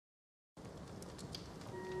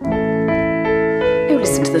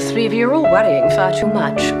the three of you are all worrying far too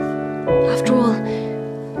much. After all,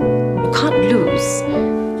 you can't lose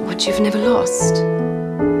what you've never lost.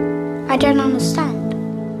 I don't understand.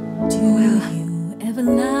 Do you ever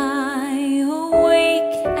lie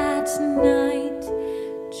awake at night,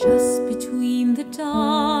 just between the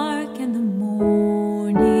dark and the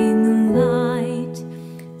morning light,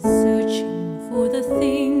 searching for the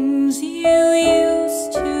things you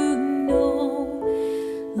used to know,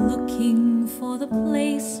 looking for the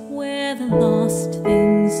place where the lost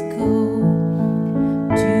things go?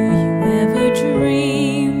 Do you ever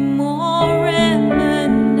dream or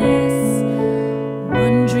reminisce,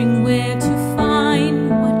 wondering where to find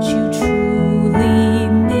what you truly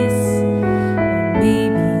miss? Or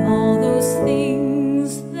maybe all those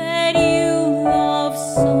things that you love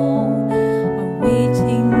so are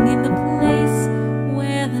waiting in the place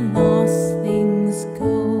where the lost things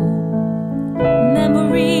go.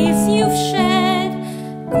 Memories you've shed,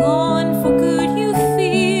 gone for good you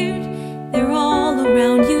feared, they're all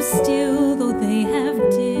around you still, though they have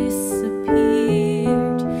disappeared.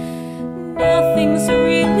 Nothing's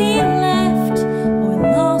really left or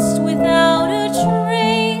lost without a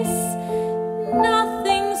trace.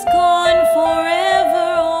 Nothing's gone forever,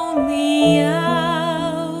 only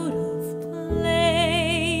out of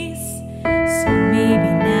place. So maybe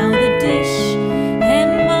now the dish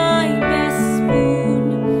and my best spoon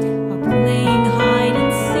are playing hide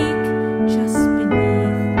and seek just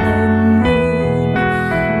beneath the moon,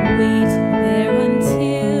 waiting there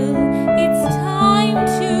until it's time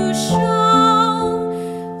to show.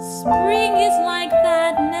 Spring is like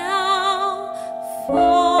that now,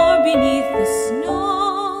 far beneath the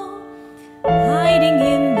snow, hiding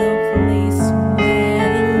in the place where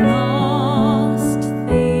the lost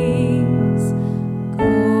things go.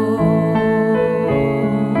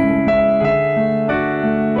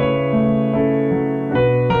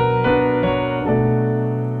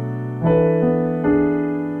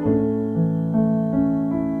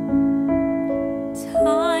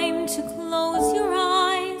 Time to close your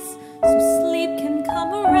eyes so sleep can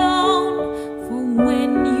come around.